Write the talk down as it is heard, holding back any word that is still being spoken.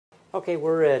Okay,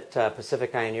 we're at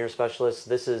Pacific Eye and Ear Specialists.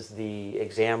 This is the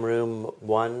exam room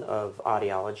 1 of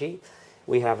audiology.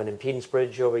 We have an impedance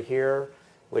bridge over here,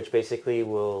 which basically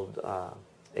will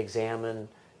examine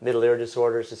middle ear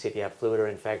disorders to see if you have fluid or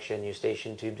infection,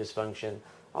 eustachian tube dysfunction.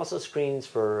 Also screens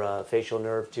for facial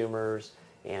nerve tumors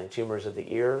and tumors of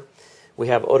the ear. We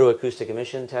have otoacoustic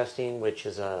emission testing, which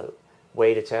is a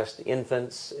way to test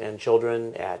infants and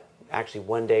children at actually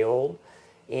 1 day old.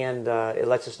 And it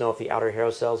lets us know if the outer hair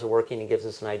cells are working and gives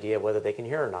us an idea of whether they can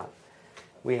hear or not.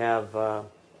 We have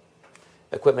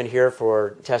equipment here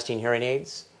for testing hearing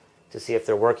aids to see if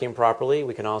they're working properly.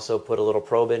 We can also put a little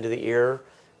probe into the ear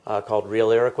called real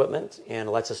ear equipment, and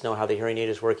it lets us know how the hearing aid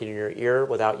is working in your ear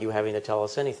without you having to tell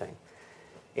us anything.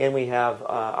 And we have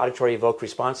auditory evoked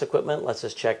response equipment, lets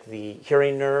us check the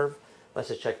hearing nerve, lets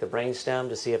us check the brainstem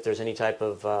to see if there's any type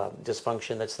of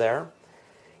dysfunction that's there.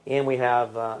 And we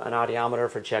have an audiometer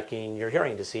for checking your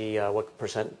hearing to see what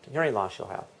percent hearing loss you'll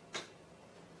have.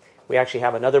 We actually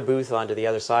have another booth onto the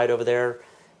other side over there.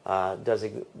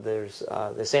 There's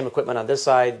the same equipment on this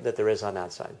side that there is on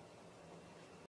that side.